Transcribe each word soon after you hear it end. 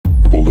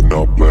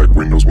Rolling up black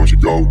windows once you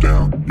go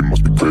down. You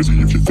must be crazy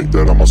if you think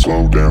that I'ma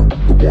slow down.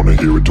 Don't wanna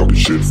hear it talking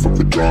shit, fuck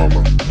the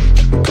drama.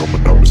 Keep it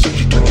coming, I'ma send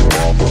you to your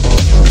mama.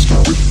 Mr.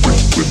 Whip,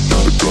 whip, whip,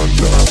 get the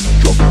guns out.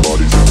 Dropping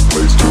bodies in the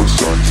place till the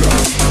sun's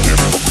out.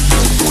 Can't fuck with me,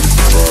 so don't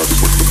even try. Cause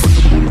when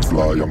the bullets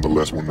fly, I'm the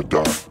last one to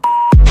die.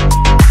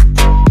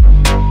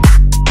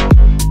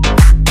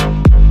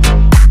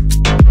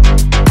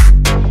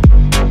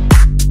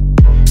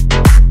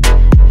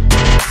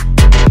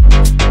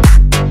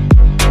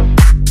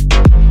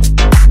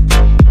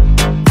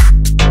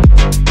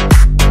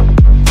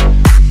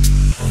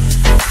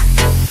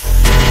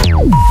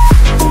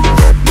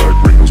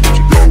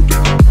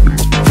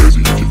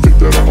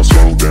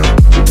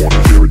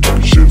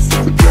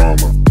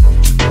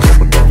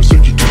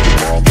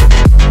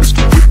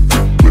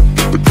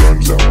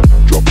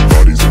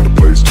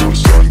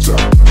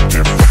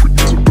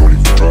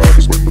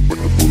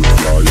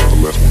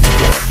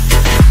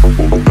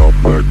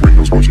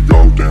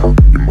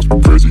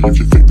 If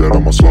you think that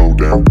I'ma slow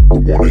down,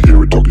 don't wanna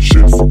hear it talking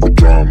shit, fuck the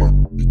drama.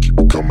 You keep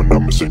it coming,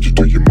 I'ma send you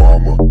to your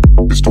mama.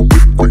 It's the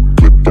whip, quick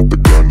clip, get the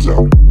guns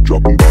out.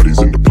 Dropping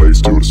bodies in the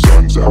place till the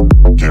sun's out.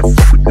 Can't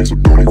fuck with me, so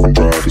don't even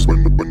try. Cause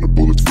when the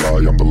bullets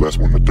fly, I'm the last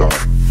one to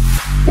die.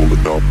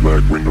 Rolling up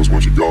black windows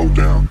once you go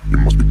down. You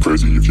must be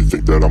crazy if you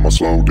think that I'ma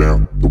slow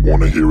down. Don't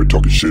wanna hear it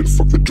talking shit,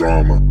 fuck the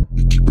drama.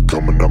 You keep it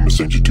coming, I'ma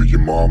send you to your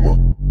mama.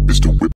 It's the whip.